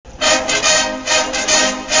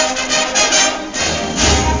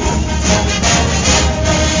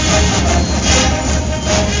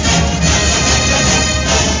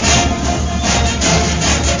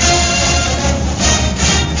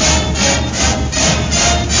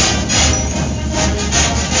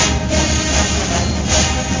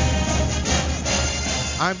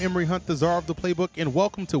I'm Emory Hunt, the czar of the playbook, and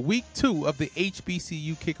welcome to week 2 of the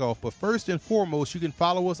HBCU kickoff. But first and foremost, you can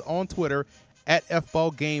follow us on Twitter at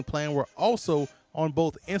FBall Game Plan. We're also on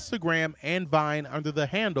both Instagram and Vine under the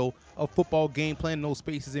handle of Football Game Plan, no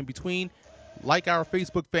spaces in between. Like our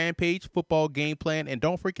Facebook fan page, Football Game Plan, and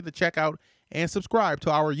don't forget to check out and subscribe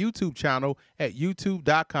to our YouTube channel at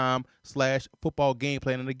youtube.com/Football Game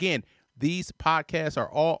Plan. And again, these podcasts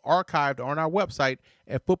are all archived on our website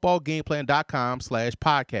at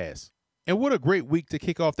footballgameplan.com/podcast. And what a great week to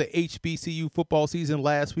kick off the HBCU football season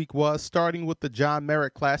last week was, starting with the John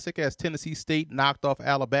Merritt Classic as Tennessee State knocked off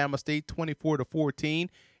Alabama State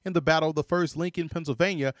 24-14. In the Battle of the First, Lincoln,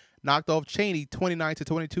 Pennsylvania knocked off Cheney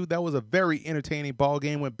 29-22. That was a very entertaining ball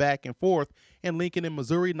game, went back and forth. And Lincoln in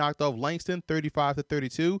Missouri knocked off Langston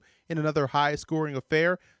 35-32 in another high-scoring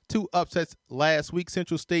affair. Two upsets last week.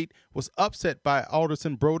 Central State was upset by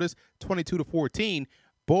Alderson Broaddus 22-14.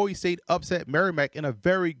 Bowie State upset Merrimack in a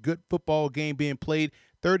very good football game being played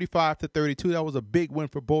 35-32. That was a big win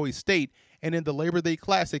for Bowie State. And in the Labor Day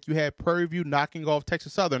Classic, you had Prairie View knocking off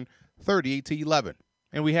Texas Southern 38-11.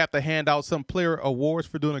 And we have to hand out some player awards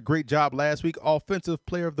for doing a great job last week. Offensive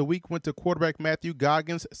Player of the Week went to quarterback Matthew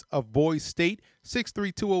Goggins of Bowie State.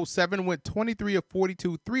 6'3", 207, went 23 of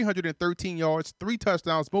 42, 313 yards, 3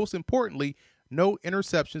 touchdowns. Most importantly, no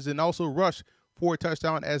interceptions, and also rushed for a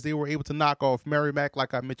touchdown as they were able to knock off Merrimack,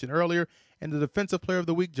 like I mentioned earlier. And the Defensive Player of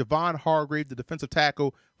the Week, Javon Hargrave, the defensive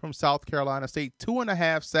tackle from South Carolina State.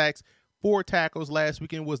 2.5 sacks, 4 tackles last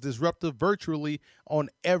weekend, was disruptive virtually on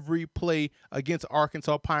every play against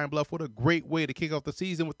Arkansas Pine Bluff. What a great way to kick off the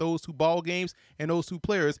season with those 2 ball games, and those 2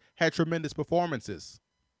 players had tremendous performances.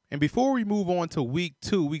 And before we move on to week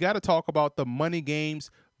 2, we got to talk about the money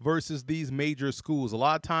games versus these major schools. A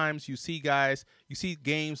lot of times you see games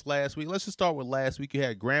last week. Let's just start with last week. You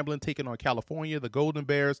had Grambling taking on California, the Golden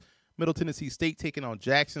Bears, Middle Tennessee State taking on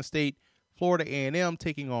Jackson State, Florida A&M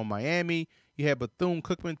taking on Miami. You had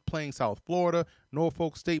Bethune-Cookman playing South Florida,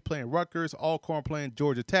 Norfolk State playing Rutgers, Alcorn playing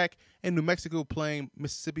Georgia Tech, and New Mexico playing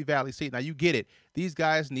Mississippi Valley State. Now, you get it. These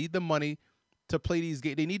guys need the money to play these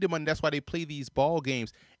games. They need the money. That's why they play these ball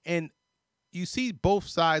games. And you see both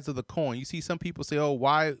sides of the coin. You see some people say, oh,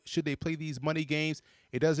 why should they play these money games?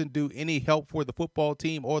 It doesn't do any help for the football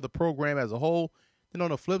team or the program as a whole. Then on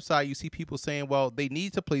the flip side, you see people saying, well, they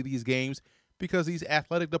need to play these games because these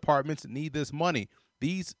athletic departments need this money.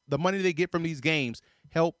 The money they get from these games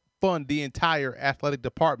help fund the entire athletic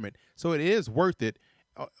department. So it is worth it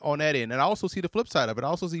on that end. And I also see the flip side of it. I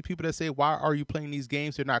also see people that say, why are you playing these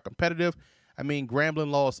games? They're not competitive. I mean,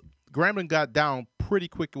 Grambling got down pretty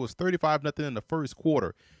quick. It was 35-0 in the first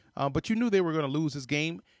quarter. But you knew they were going to lose this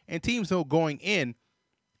game. And teams know going in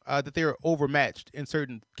that they're overmatched in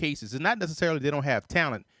certain cases. It's not necessarily they don't have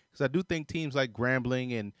talent, because I do think teams like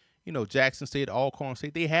Grambling and Jackson State, Alcorn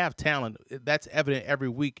State, they have talent. That's evident every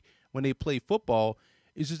week when they play football.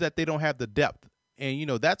 It's just that they don't have the depth. And,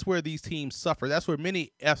 that's where these teams suffer. That's where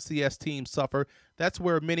many FCS teams suffer. That's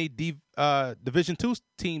where many Division II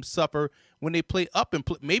teams suffer when they play up and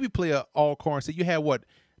maybe play a Alcorn State. You had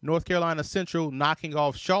North Carolina Central knocking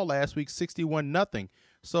off Shaw last week, 61-0.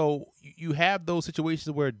 So you have those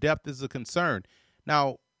situations where depth is a concern.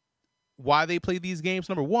 Now, why they play these games?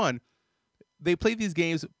 Number one, they play these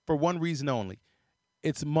games for one reason only.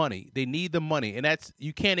 It's money. They need the money, and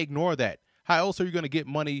you can't ignore that. How else are you going to get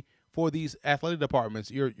money for these athletic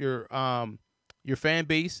departments? Your fan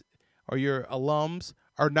base or your alums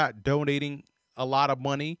are not donating a lot of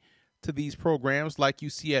money to these programs like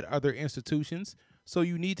you see at other institutions. So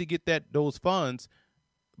you need to get those funds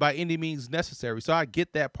by any means necessary. So I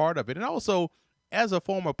get that part of it. And also, as a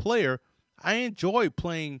former player, I enjoy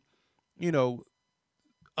playing,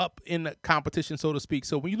 up in the competition, so to speak.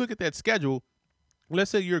 So when you look at that schedule, let's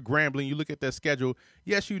say you're Grambling, you look at that schedule.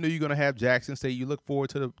 Yes, you're going to have Jackson State. You look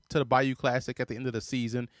forward to the Bayou Classic at the end of the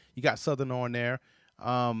season. You got Southern on there.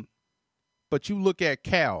 But you look at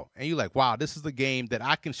Cal, and you're like, wow, this is the game that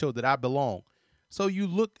I can show that I belong. So you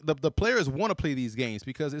look, the players want to play these games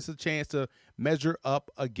because it's a chance to measure up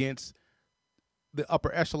against the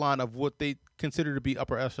upper echelon of what they consider to be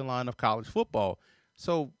upper echelon of college football.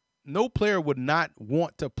 So no player would not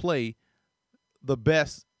want to play the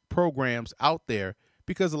best programs out there,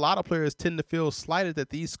 because a lot of players tend to feel slighted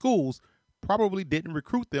that these schools probably didn't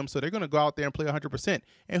recruit them, so they're going to go out there and play 100%.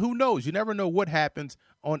 And who knows? You never know what happens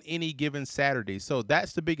on any given Saturday. So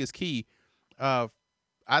that's the biggest key, I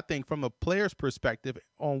think, from a player's perspective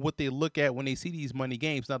on what they look at when they see these money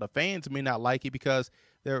games. Now, the fans may not like it because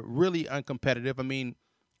they're really uncompetitive. I mean,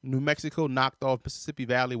 New Mexico knocked off Mississippi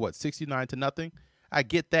Valley, 69-0? I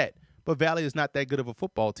get that. But Valley is not that good of a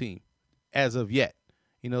football team as of yet.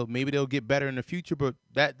 Maybe they'll get better in the future, but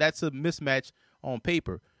that's a mismatch on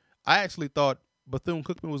paper. I actually thought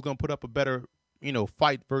Bethune-Cookman was going to put up a better,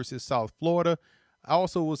 fight versus South Florida. I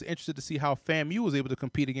also was interested to see how FAMU was able to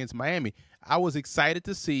compete against Miami. I was excited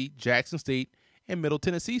to see Jackson State and Middle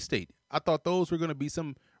Tennessee State. I thought those were going to be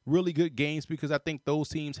some really good games because I think those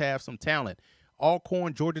teams have some talent.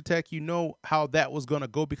 Alcorn, Georgia Tech, you know how that was going to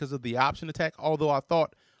go because of the option attack, although I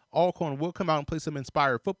thought Alcorn will come out and play some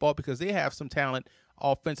inspired football because they have some talent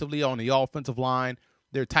offensively on the offensive line.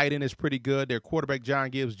 Their tight end is pretty good. Their quarterback, John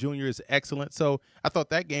Gibbs Jr., is excellent. So I thought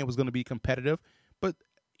that game was going to be competitive. But,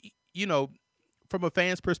 from a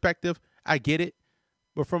fan's perspective, I get it.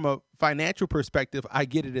 But from a financial perspective, I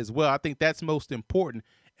get it as well. I think that's most important.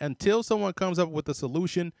 Until someone comes up with a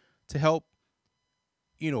solution to help,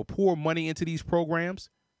 pour money into these programs,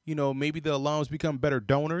 maybe the alums become better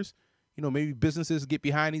donors. Maybe businesses get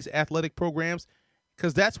behind these athletic programs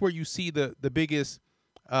because that's where you see the biggest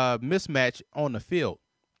mismatch on the field.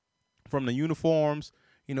 From the uniforms,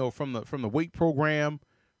 from the weight program,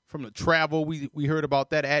 from the travel. We heard about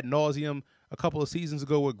that ad nauseum a couple of seasons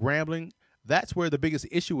ago with Grambling. That's where the biggest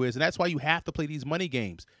issue is, and that's why you have to play these money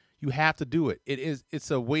games. You have to do it.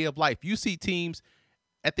 It's a way of life. You see teams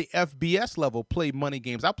at the FBS level play money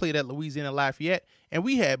games. I played at Louisiana Lafayette, and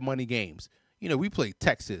we had money games. We played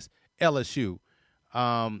Texas, LSU,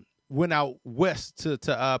 went out west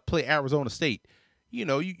to play Arizona State.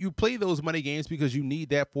 You play those money games because you need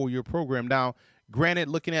that for your program. Now, granted,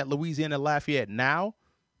 looking at Louisiana Lafayette now,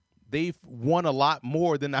 they've won a lot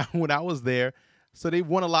more than when I was there. So they've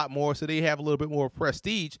won a lot more, so they have a little bit more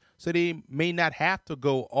prestige. So they may not have to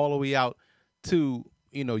go all the way out to,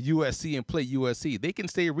 USC and play USC. They can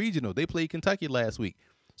stay regional. They played Kentucky last week.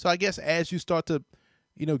 So I guess as you start to,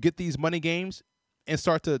 get these money games and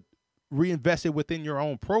start to reinvest it within your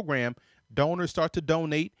own program, donors start to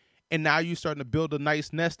donate, and now you're starting to build a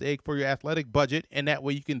nice nest egg for your athletic budget, and that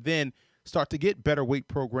way you can then start to get better weight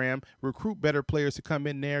program, recruit better players to come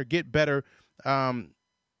in there, get better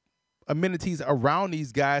amenities around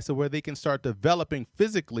these guys so where they can start developing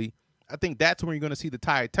physically. I think that's when you're going to see the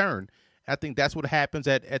tide turn. I think that's what happens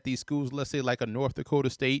at these schools, let's say like a North Dakota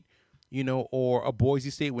State, or a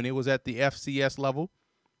Boise State when it was at the FCS level.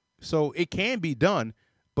 So it can be done,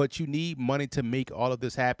 but you need money to make all of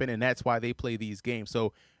this happen, and that's why they play these games.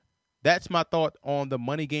 So that's my thought on the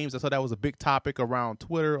money games. I thought that was a big topic around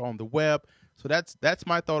Twitter, on the web. So that's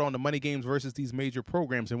my thought on the money games versus these major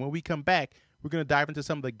programs. And when we come back, we're going to dive into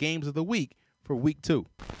some of the games of the week for week 2.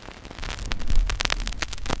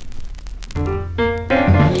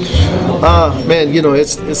 Man,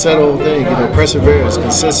 it's that old thing, perseverance,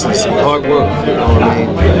 consistency, hard work.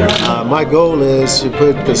 My goal is to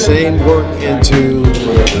put the same work into,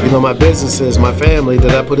 my businesses, my family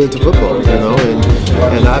that I put into football,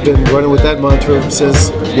 and I've been running with that mantra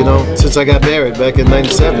since I got married back in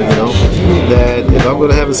 '97, that if I'm going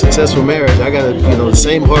to have a successful marriage, I got to, the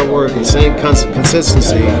same hard work and same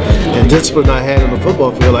consistency and discipline I had on the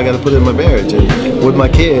football field, I got to put in my marriage and with my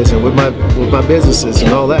kids and with my businesses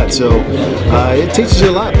and all that. So it teaches you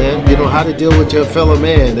a lot, man. How to deal with your fellow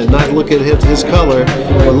man and not look at his color,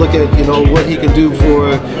 but look at what he can do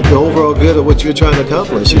for the overall good of what you're trying to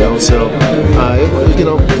accomplish. So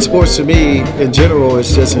sports to me in general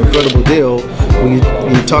is just an incredible deal when you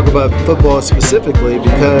talk about football specifically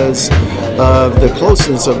because of the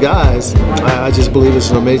closeness of guys. I just believe it's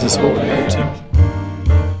an amazing sport.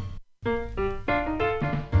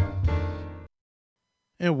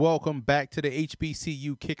 And welcome back to the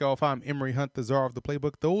HBCU Kickoff. I'm Emory Hunt, the czar of the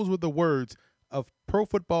playbook. Those were the words of Pro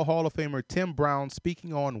Football Hall of Famer Tim Brown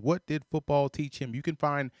speaking on What Did Football Teach Him. You can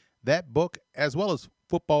find that book as well as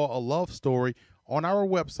Football, a Love Story on our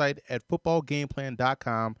website at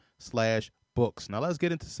footballgameplan.com/books. Now let's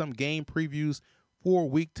get into some game previews for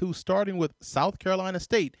week 2, starting with South Carolina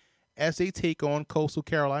State as they take on Coastal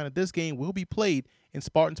Carolina. This game will be played in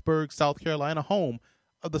Spartanburg, South Carolina, home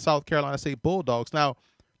of the South Carolina State Bulldogs. Now,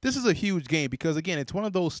 this is a huge game because, again, it's one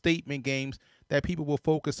of those statement games that people will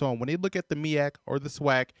focus on. When they look at the MEAC or the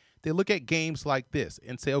SWAC, they look at games like this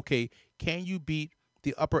and say, okay, can you beat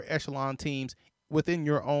the upper echelon teams within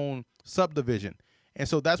your own subdivision? And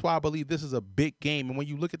so that's why I believe this is a big game. And when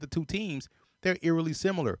you look at the two teams, they're eerily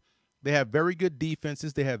similar. They have very good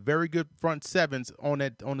defenses. They have very good front sevens on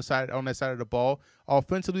that side of the ball.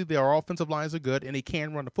 Offensively, their offensive lines are good, and they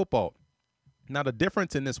can run the football. Now, the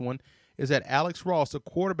difference in this one is that Alex Ross, the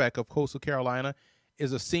quarterback of Coastal Carolina,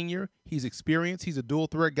 is a senior. He's experienced. He's a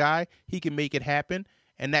dual-threat guy. He can make it happen,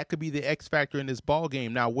 and that could be the X factor in this ball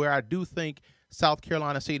game. Now, where I do think South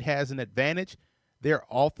Carolina State has an advantage, their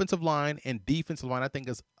offensive line and defensive line, I think,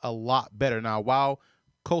 is a lot better. Now, while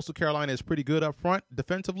Coastal Carolina is pretty good up front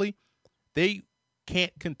defensively. They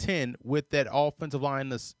can't contend with that offensive line,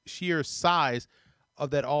 the sheer size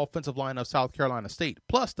of that offensive line of South Carolina State,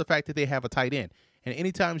 plus the fact that they have a tight end. And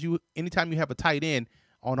anytime you have a tight end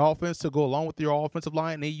on offense to go along with your offensive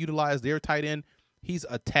line, they utilize their tight end. He's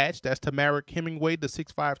attached. That's Tamarick Hemingway, the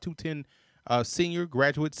 6'5", 210 senior,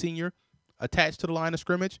 graduate senior, attached to the line of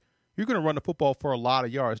scrimmage. You're going to run the football for a lot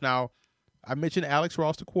of yards. Now, I mentioned Alex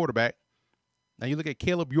Ross, the quarterback. Now you look at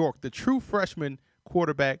Caleb York, the true freshman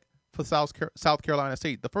quarterback for South Carolina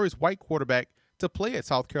State, the first white quarterback to play at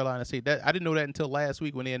South Carolina State. I didn't know that until last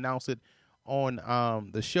week when they announced it on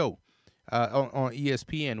the show on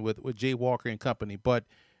ESPN with Jay Walker and company. But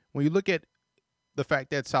when you look at the fact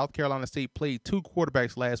that South Carolina State played 2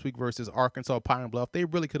 quarterbacks last week versus Arkansas Pine Bluff, they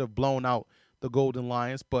really could have blown out the Golden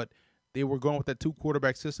Lions, but they were going with that 2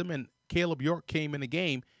 quarterback system, and Caleb York came in the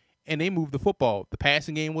game and they moved the football. The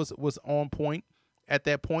passing game was on point at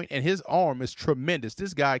that point, and his arm is tremendous.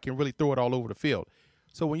 This guy can really throw it all over the field.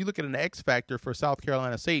 So when you look at an X factor for South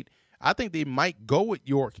Carolina State, I think they might go with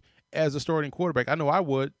York as a starting quarterback. I know I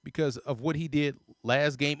would, because of what he did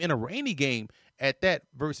last game, in a rainy game at that,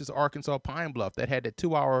 versus Arkansas Pine Bluff that had that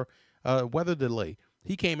 2-hour weather delay.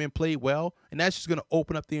 He came in, played well, and that's just going to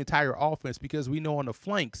open up the entire offense, because we know on the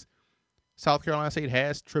flanks, South Carolina State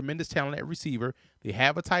has tremendous talent at receiver. They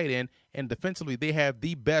have a tight end, and defensively, they have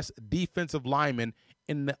the best defensive lineman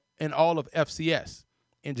in all of FCS,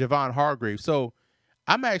 in Javon Hargrave. So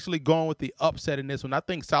I'm actually going with the upset in this one. I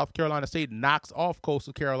think South Carolina State knocks off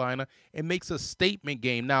Coastal Carolina and makes a statement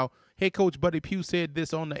game. Now, head coach Buddy Pugh said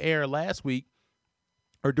this on the air last week,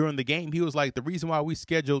 or during the game. He was like, the reason why we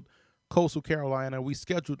scheduled Coastal Carolina, we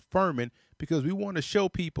scheduled Furman, because we want to show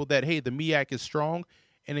people that, hey, the MEAC is strong,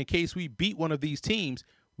 and in case we beat one of these teams,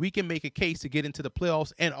 we can make a case to get into the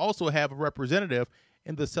playoffs and also have a representative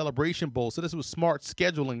in the Celebration Bowl. So this was smart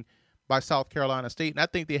scheduling by South Carolina State, and I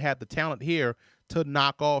think they have the talent here to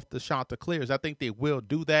knock off the Chanticleers. I think they will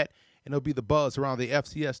do that, and it'll be the buzz around the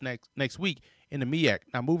FCS next week in the MEAC.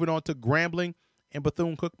 Now, moving on to Grambling and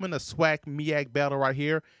Bethune-Cookman, a SWAC MEAC battle right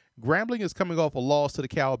here. Grambling is coming off a loss to the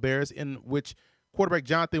Cal Bears, in which quarterback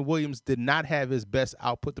Jonathan Williams did not have his best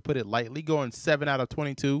output, to put it lightly, going 7 out of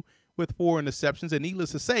 22 with 4 interceptions. And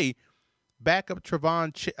needless to say, backup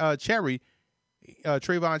Trayvon Cherry,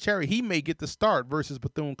 he may get the start versus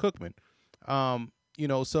Bethune-Cookman.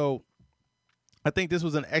 So I think this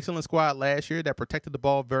was an excellent squad last year that protected the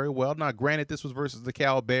ball very well. Now, granted, this was versus the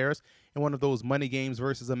Cal Bears in one of those money games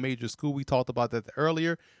versus a major school. We talked about that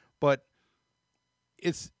earlier, but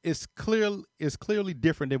it's clearly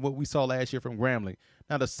different than what we saw last year from Grambling.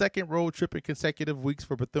 Now, the second road trip in consecutive weeks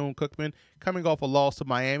for Bethune-Cookman, coming off a loss to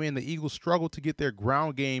Miami, and the Eagles struggled to get their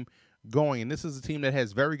ground game going. And this is a team that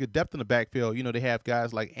has very good depth in the backfield. You know, they have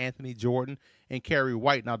guys like Anthony Jordan and Kerry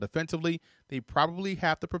White. Now, defensively, they probably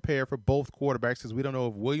have to prepare for both quarterbacks, because we don't know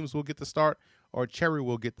if Williams will get the start or Cherry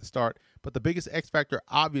will get the start. But the biggest X factor,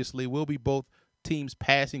 obviously, will be both teams'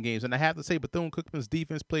 passing games. And I have to say, Bethune-Cookman's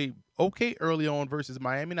defense played okay early on versus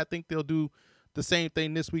Miami, and I think they'll do the same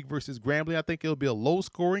thing this week versus Grambling. I think it'll be a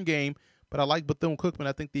low-scoring game, but I like Bethune-Cookman.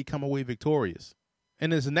 I think they come away victorious.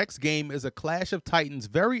 And his next game is a clash of titans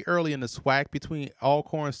very early in the SWAC between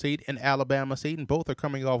Alcorn State and Alabama State, and both are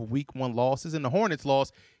coming off Week 1 losses. And the Hornets'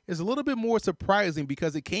 loss is a little bit more surprising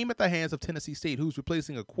because it came at the hands of Tennessee State, who's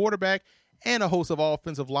replacing a quarterback and a host of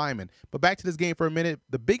offensive linemen. But back to this game for a minute.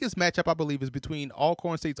 The biggest matchup, I believe, is between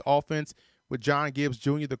Alcorn State's offense with John Gibbs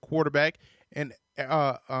Jr., the quarterback, and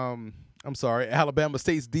Alabama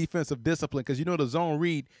State's defensive discipline, because you know the zone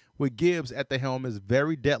read with Gibbs at the helm is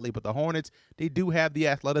very deadly. But the Hornets, they do have the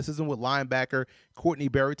athleticism with linebacker Courtney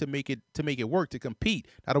Berry to make it work, to compete.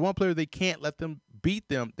 Now, the one player they can't let beat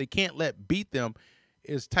them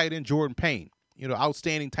is tight end Jordan Payne. You know,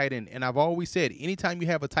 outstanding tight end. And I've always said, anytime you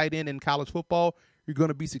have a tight end in college football, you're going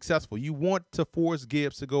to be successful. You want to force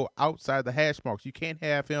Gibbs to go outside the hash marks. You can't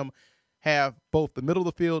have him have both the middle of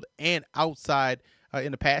the field and outside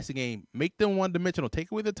in the passing game. Make them one-dimensional.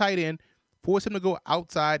 Take away the tight end, force him to go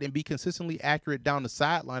outside and be consistently accurate down the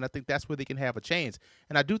sideline. I think that's where they can have a chance.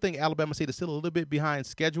 And I do think Alabama State is still a little bit behind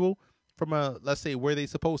schedule from a, let's say, where they're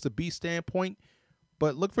supposed to be standpoint.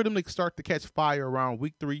 But look for them to start to catch fire around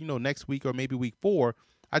Week 3, next week or maybe Week 4.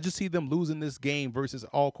 I just see them losing this game versus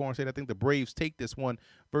Alcorn State. I think the Braves take this one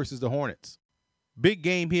versus the Hornets. Big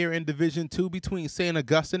game here in Division II between St.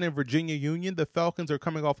 Augustine and Virginia Union. The Falcons are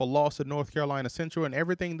coming off a loss to North Carolina Central, and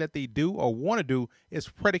everything that they do or want to do is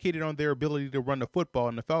predicated on their ability to run the football.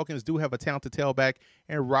 And the Falcons do have a talented tailback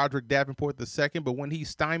in Roderick Davenport II, but when he's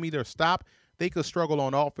stymied or stopped, they could struggle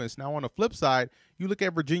on offense. Now, on the flip side, you look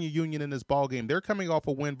at Virginia Union in this ball game. They're coming off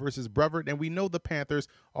a win versus Brevard, and we know the Panthers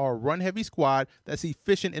are a run-heavy squad that's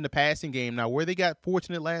efficient in the passing game. Now, where they got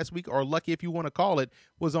fortunate last week, or lucky if you want to call it,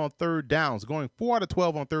 was on third downs. Going 4 out of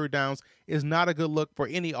 12 on third downs is not a good look for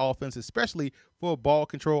any offense, especially for a ball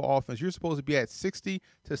control offense. You're supposed to be at 60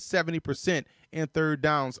 to 70% in third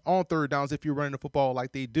downs, on third downs, if you're running the football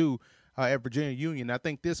like they do at Virginia Union. I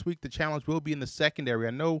think this week the challenge will be in the secondary.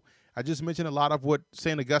 I know I just mentioned a lot of what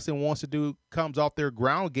St. Augustine wants to do comes off their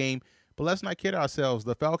ground game, but let's not kid ourselves.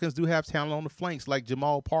 The Falcons do have talent on the flanks like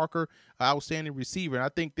Jamal Parker, an outstanding receiver, and I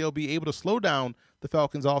think they'll be able to slow down the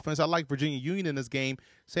Falcons offense. I like Virginia Union in this game.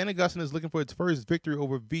 St. Augustine is looking for its first victory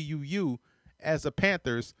over VUU as the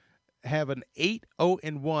Panthers have an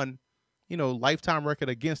 8-0-1 lifetime record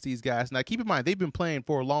against these guys. Now, keep in mind, they've been playing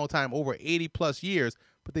for a long time, over 80-plus years,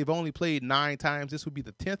 but they've only played 9 times. This would be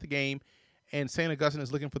the 10th game, and St. Augustine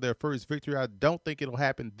is looking for their first victory. I don't think it'll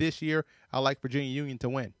happen this year. I like Virginia Union to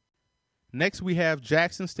win. Next, we have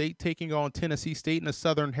Jackson State taking on Tennessee State in the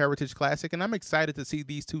Southern Heritage Classic, and I'm excited to see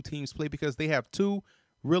these two teams play because they have two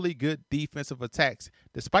really good defensive attacks.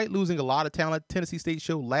 Despite losing a lot of talent, Tennessee State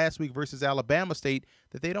showed last week versus Alabama State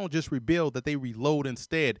that they don't just rebuild, that they reload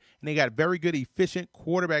instead. And they got very good, efficient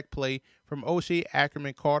quarterback play from O'Shea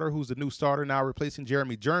Ackerman Carter, who's the new starter now replacing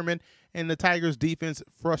Jeremy German. And the Tigers defense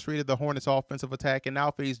frustrated the Hornets offensive attack and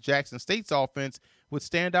now face Jackson State's offense with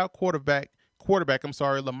standout quarterback,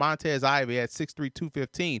 Lamontez Ivy at 6'3",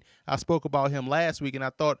 215. I spoke about him last week, and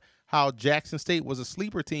I thought how Jackson State was a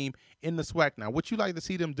sleeper team in the SWAC. Now, what you like to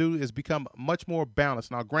see them do is become much more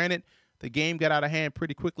balanced. Now, granted, the game got out of hand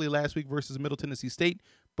pretty quickly last week versus Middle Tennessee State,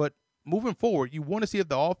 but moving forward, you want to see if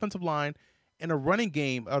the offensive line and the running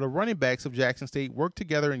game, or the running backs of Jackson State work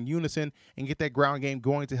together in unison and get that ground game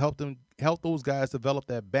going to help those guys develop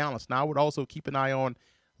that balance. Now, I would also keep an eye on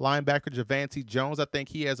linebacker Javante Jones. I think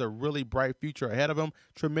he has a really bright future ahead of him.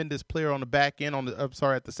 Tremendous player on the back end,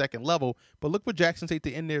 at the second level. But look for Jackson State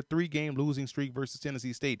to end their 3-game losing streak versus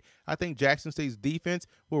Tennessee State. I think Jackson State's defense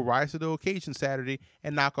will rise to the occasion Saturday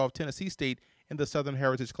and knock off Tennessee State in the Southern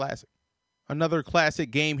Heritage Classic. Another classic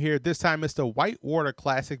game here. This time it's the Whitewater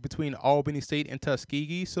Classic between Albany State and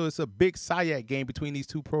Tuskegee. So it's a big SIAC game between these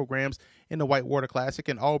two programs in the Whitewater Classic.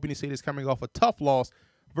 And Albany State is coming off a tough loss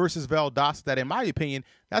versus Valdosta. That, in my opinion,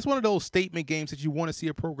 that's one of those statement games that you want to see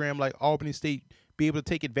a program like Albany State be able to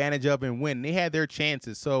take advantage of and win. They had their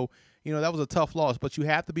chances. So, that was a tough loss. But you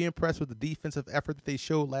have to be impressed with the defensive effort that they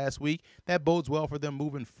showed last week. That bodes well for them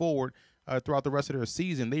moving forward throughout the rest of their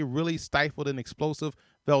season. They really stifled an explosive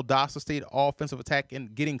Valdosta State offensive attack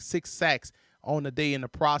and getting 6 sacks on the day in the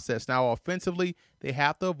process. Now, offensively, they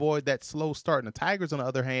have to avoid that slow start. And the Tigers, on the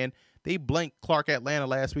other hand, they blanked Clark Atlanta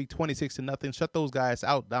last week 26-0, shut those guys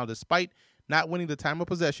out. Now, despite not winning the time of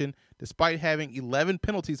possession, despite having 11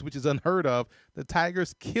 penalties, which is unheard of, the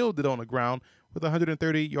Tigers killed it on the ground with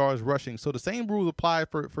 138 yards rushing. So the same rules apply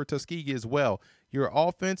for Tuskegee as well. Your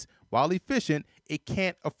offense, while efficient, it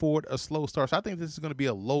can't afford a slow start. So I think this is going to be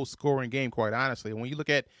a low-scoring game, quite honestly. And when you look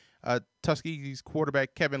at Tuskegee's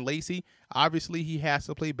quarterback, Kevin Lacey, obviously he has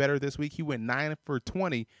to play better this week. He went 9 for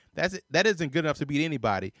 20. That isn't good enough to beat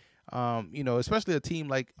anybody. Especially a team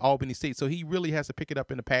like Albany State. So he really has to pick it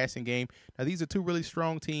up in the passing game. Now, these are two really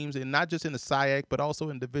strong teams, and not just in the SIAC, but also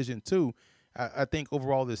in Division II, I think,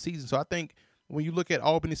 overall this season. So I think when you look at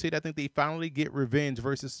Albany State, I think they finally get revenge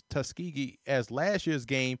versus Tuskegee, as last year's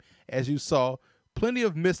game, as you saw, plenty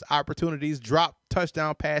of missed opportunities, dropped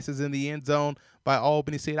touchdown passes in the end zone by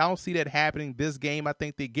Albany State. I don't see that happening this game. I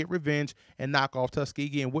think they get revenge and knock off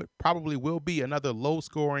Tuskegee in what probably will be another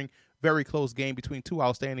low-scoring, very close game between two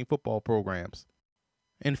outstanding football programs.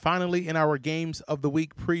 And finally, in our Games of the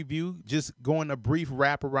Week preview, just going a brief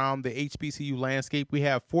wrap around the HBCU landscape, we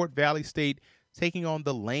have Fort Valley State taking on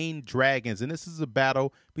the Lane Dragons. And this is a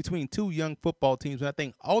battle between two young football teams. And I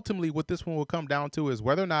think ultimately what this one will come down to is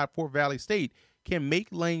whether or not Fort Valley State can make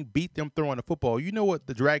Lane beat them throwing the football. You know what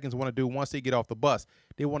the Dragons want to do once they get off the bus.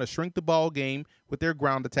 They want to shrink the ball game with their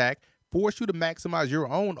ground attack, force you to maximize your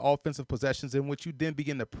own offensive possessions, in which you then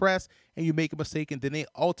begin to press and you make a mistake, and then they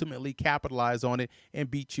ultimately capitalize on it and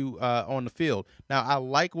beat you on the field. Now, I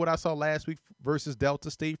like what I saw last week versus Delta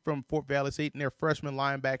State from Fort Valley State and their freshman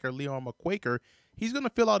linebacker, Leon McQuaker. He's going to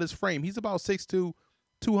fill out his frame. He's about 6'2",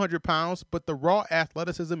 200 pounds, but the raw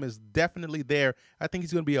athleticism is definitely there. I think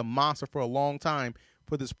he's going to be a monster for a long time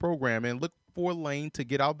for this program. And look for Lane to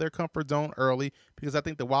get out of their comfort zone early, because I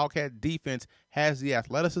think the Wildcat defense has the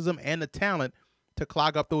athleticism and the talent to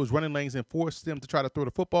clog up those running lanes and force them to try to throw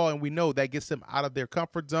the football, and we know that gets them out of their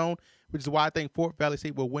comfort zone, which is why I think Fort Valley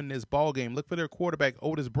State will win this ball game. Look for their quarterback,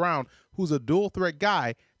 Otis Brown, who's a dual-threat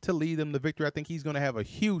guy, to lead them to victory. I think he's going to have a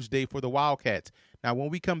huge day for the Wildcats. Now, when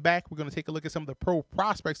we come back, we're going to take a look at some of the pro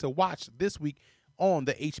prospects to watch this week on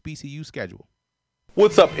the HBCU schedule.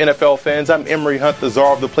 What's up, NFL fans? I'm Emory Hunt, the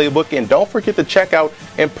czar of the playbook, and don't forget to check out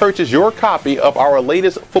and purchase your copy of our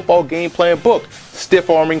latest football game plan book, Stiff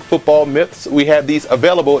Arming Football Myths. We have these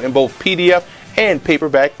available in both PDF and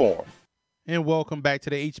paperback form. And welcome back to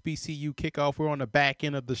the HBCU Kickoff. We're on the back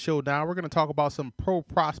end of the show now. We're going to talk about some pro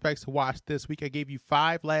prospects to watch this week. I gave you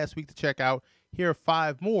 5 last week to check out. Here are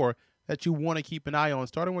 5 more that you want to keep an eye on,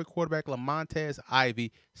 starting with quarterback Lamontez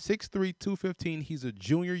Ivy, 6'3", 215. He's a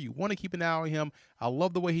junior. You want to keep an eye on him. I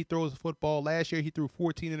love the way he throws the football. Last year, he threw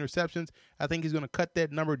 14 interceptions. I think he's going to cut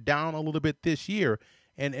that number down a little bit this year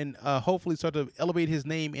and hopefully start to elevate his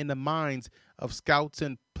name in the minds of scouts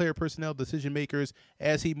and player personnel decision makers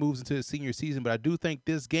as he moves into his senior season. But I do think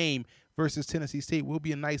this game versus Tennessee State will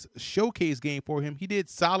be a nice showcase game for him. He did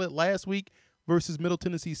solid last week versus Middle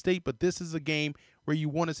Tennessee State, but this is a game where you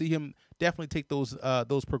want to see him definitely take those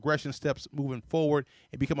progression steps moving forward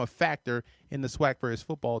and become a factor in the SWAC for his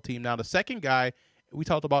football team. Now, the second guy we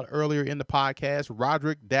talked about earlier in the podcast,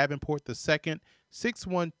 Roderick Davenport II,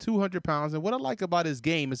 6'1", 200 pounds. And what I like about his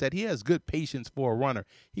game is that he has good patience for a runner.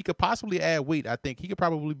 He could possibly add weight. I think he could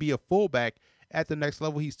probably be a fullback at the next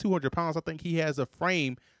level. He's 200 pounds. I think he has a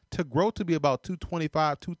frame to grow to be about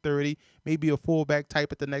 225, 230, maybe a fullback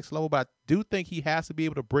type at the next level. But I do think he has to be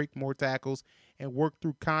able to break more tackles and work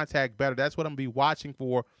through contact better. That's what I'm going to be watching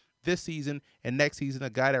for this season and next season, a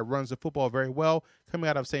guy that runs the football very well coming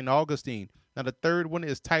out of St. Augustine. Now, the third one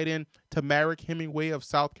is tight end Tamarick Hemingway of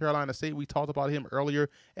South Carolina State. We talked about him earlier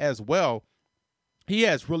as well. He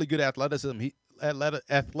has really good athleticism.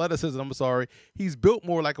 He's built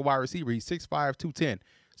more like a wide receiver. He's 6'5", 210.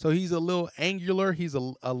 So he's a little angular. He's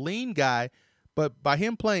a lean guy. But by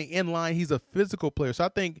him playing in line, he's a physical player. So I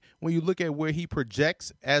think when you look at where he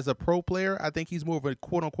projects as a pro player, I think he's more of a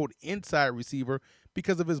quote-unquote inside receiver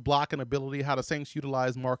because of his blocking ability, how the Saints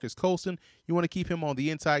utilize Marcus Colston. You want to keep him on the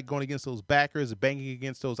inside, going against those backers, banging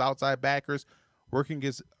against those outside backers, working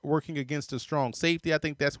against a strong safety. I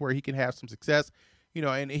think that's where he can have some success.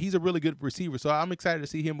 And he's a really good receiver. So I'm excited to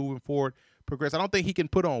see him moving forward, progress. I don't think he can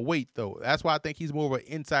put on weight, though. That's why I think he's more of an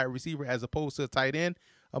inside receiver as opposed to a tight end,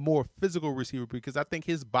 a more physical receiver, because I think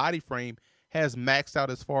his body frame has maxed out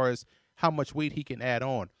as far as how much weight he can add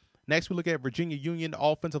on. Next, we look at Virginia Union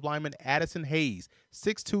offensive lineman Addison Hayes,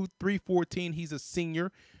 6'2", 314. He's a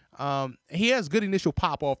senior. He has good initial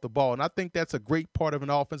pop off the ball, and I think that's a great part of an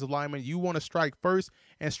offensive lineman. You want to strike first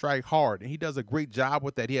and strike hard, and he does a great job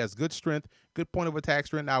with that. He has good strength, good point of attack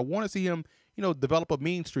strength. Now, I want to see him, develop a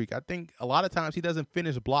mean streak. I think a lot of times he doesn't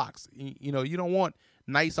finish blocks. You don't want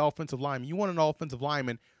nice offensive linemen. You want an offensive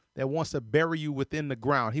lineman that wants to bury you within the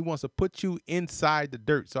ground. He wants to put you inside the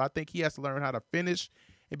dirt. So I think he has to learn how to finish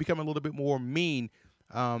and become a little bit more mean.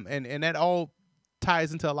 And that all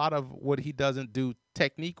ties into a lot of what he doesn't do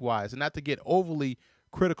technique-wise. And not to get overly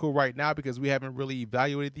critical right now because we haven't really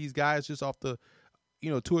evaluated these guys just off the,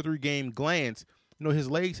 2 or 3 game glance.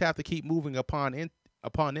 His legs have to keep moving upon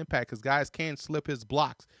impact because guys can slip his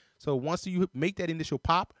blocks. So once you make that initial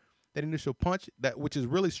pop, that initial punch, which is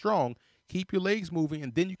really strong, keep your legs moving,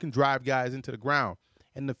 and then you can drive guys into the ground.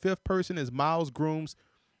 And the fifth person is Miles Grooms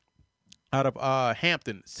out of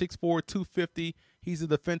Hampton, 6'4", 250. He's a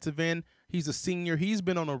defensive end. He's a senior. He's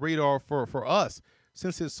been on the radar for us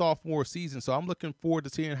since his sophomore season. So I'm looking forward to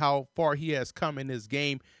seeing how far he has come in this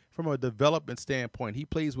game from a development standpoint. He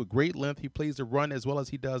plays with great length. He plays the run as well as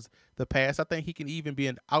he does the pass. I think he can even be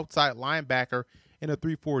an outside linebacker in a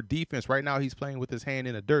 3-4 defense. Right now he's playing with his hand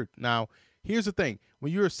in the dirt. Now, here's the thing.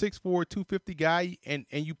 When you're a 6'4", 250 guy and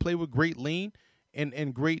you play with great lean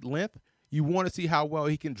and great length, you want to see how well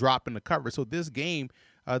he can drop in the coverage. So this game,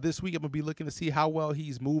 this week, I'm going to be looking to see how well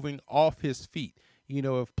he's moving off his feet.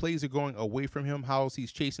 If plays are going away from him, how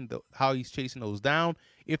he's chasing those down.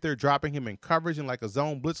 If they're dropping him in coverage and like a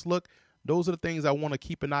zone blitz look, those are the things I want to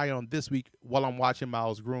keep an eye on this week while I'm watching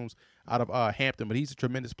Miles Grooms out of Hampton. But he's a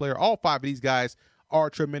tremendous player. All 5 of these guys are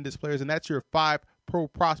tremendous players, and that's your 5 pro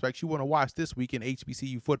prospects you want to watch this week in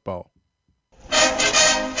HBCU football.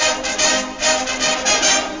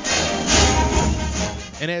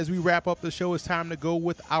 And as we wrap up the show, it's time to go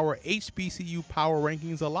with our HBCU Power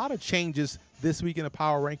Rankings. A lot of changes this week in the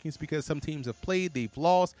Power Rankings because some teams have played, they've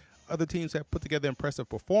lost. Other teams have put together impressive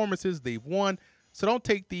performances, they've won. So don't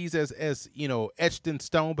take these as etched in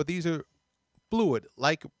stone, but these are fluid,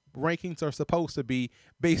 like rankings are supposed to be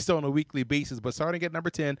based on a weekly basis. But starting at number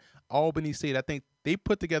 10, Albany State, I think they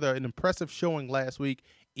put together an impressive showing last week,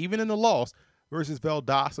 even in the loss versus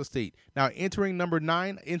Valdosta State. Now, entering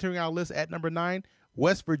our list at number 9,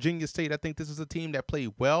 West Virginia State. I think this is a team that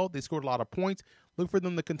played well. They scored a lot of points. Look for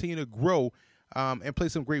them to continue to grow and play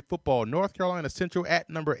some great football. North Carolina Central at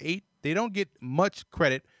number 8. They don't get much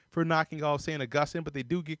credit for knocking off St. Augustine, but they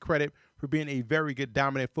do get credit for being a very good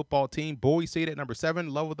dominant football team. Bowie State at number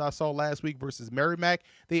 7. Love what I saw last week versus Merrimack.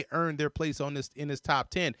 They earned their place in this top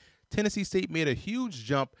 10. Tennessee State made a huge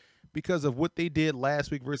jump because of what they did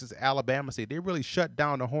last week versus Alabama State. They really shut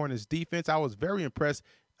down the Hornets defense. I was very impressed.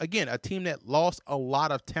 Again, a team that lost a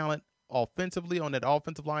lot of talent offensively on that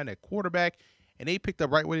offensive line at quarterback, and they picked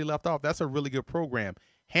up right where they left off. That's a really good program.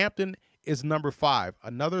 Hampton is number 5.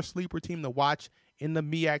 Another sleeper team to watch in the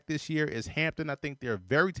MEAC this year is Hampton. I think they're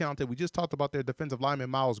very talented. We just talked about their defensive lineman,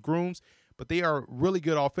 Miles Grooms, but they are really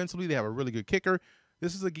good offensively. They have a really good kicker.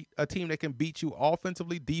 This is a team that can beat you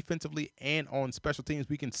offensively, defensively, and on special teams.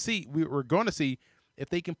 We're going to see if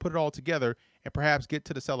they can put it all together and perhaps get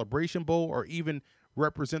to the Celebration Bowl or even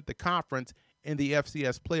represent the conference in the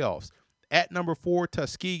FCS playoffs. At number 4,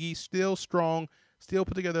 Tuskegee, still strong, still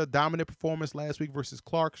put together a dominant performance last week versus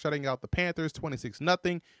Clark, shutting out the Panthers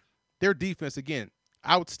 26-0. Their defense, again,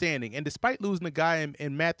 outstanding. And despite losing a guy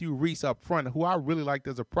in Matthew Reese up front, who I really liked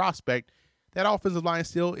as a prospect, that offensive line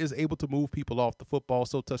still is able to move people off the football.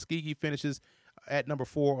 So Tuskegee finishes at number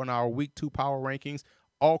 4 on our Week 2 power rankings.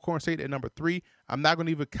 Alcorn State at number 3. I'm not going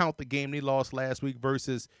to even count the game they lost last week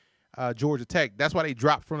versus Georgia Tech. That's why they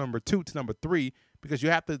dropped from number 2 to number 3, because you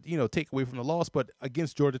have to, take away from the loss. But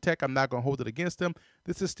against Georgia Tech, I'm not going to hold it against them.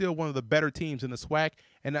 This is still one of the better teams in the SWAC.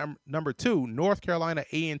 And number 2, North Carolina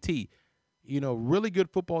A&T. Really good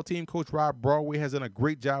football team. Coach Rob Broadway has done a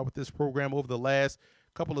great job with this program over the last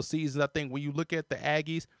couple of seasons. I think when you look at the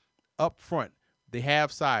Aggies up front, they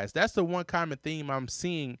have size. That's the one common theme I'm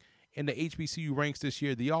seeing in the HBCU ranks this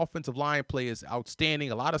year. The offensive line play is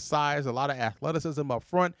outstanding. A lot of size, a lot of athleticism up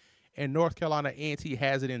front, and North Carolina A&T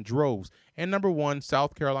has it in droves. And number 1,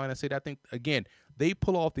 South Carolina State. I think, again, they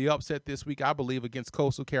pull off the upset this week, I believe, against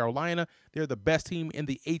Coastal Carolina. They're the best team in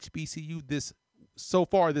the HBCU so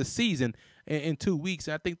far this season in 2 weeks.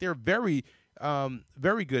 And I think they're very,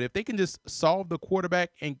 very good. If they can just solve the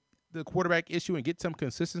quarterback issue and get some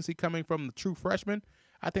consistency coming from the true freshmen,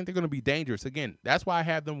 I think they're going to be dangerous. Again, that's why I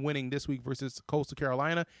have them winning this week versus Coastal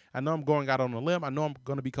Carolina. I know I'm going out on a limb. I know I'm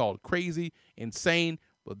going to be called crazy, insane,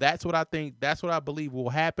 but that's what I think. That's what I believe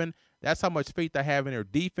will happen. That's how much faith I have in their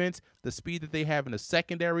defense, the speed that they have in the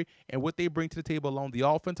secondary, and what they bring to the table along the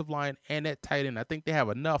offensive line and that tight end. I think they have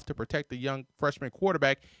enough to protect the young freshman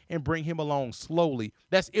quarterback and bring him along slowly.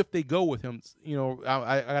 That's if they go with him.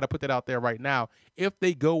 I got to put that out there right now. If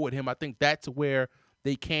they go with him, I think that's where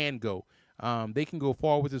they can go. They can go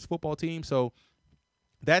far with this football team. So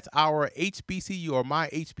that's our HBCU, or my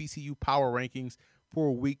HBCU power rankings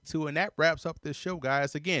for Week 2. And that wraps up this show,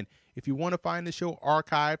 guys. Again, if you want to find the show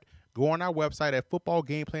archived, go on our website at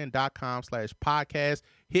footballgameplan.com/podcast.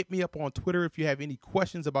 Hit me up on Twitter if you have any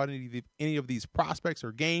questions about any of these prospects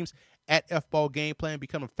or games at FBallGamePlan.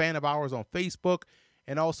 Become a fan of ours on Facebook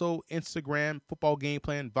and also Instagram, Football Game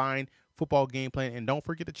Plan, Vine, Football Game Plan. And don't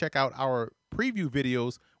forget to check out our preview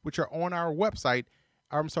videos, which are on our website.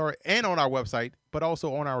 And on our website, but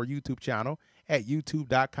also on our YouTube channel at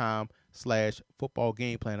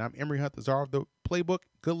youtube.com/footballgameplan. I'm Emory Hunt, the czar of the playbook.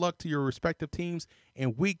 Good luck to your respective teams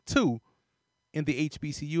in Week 2 in the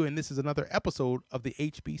HBCU, and this is another episode of the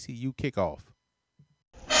HBCU Kickoff.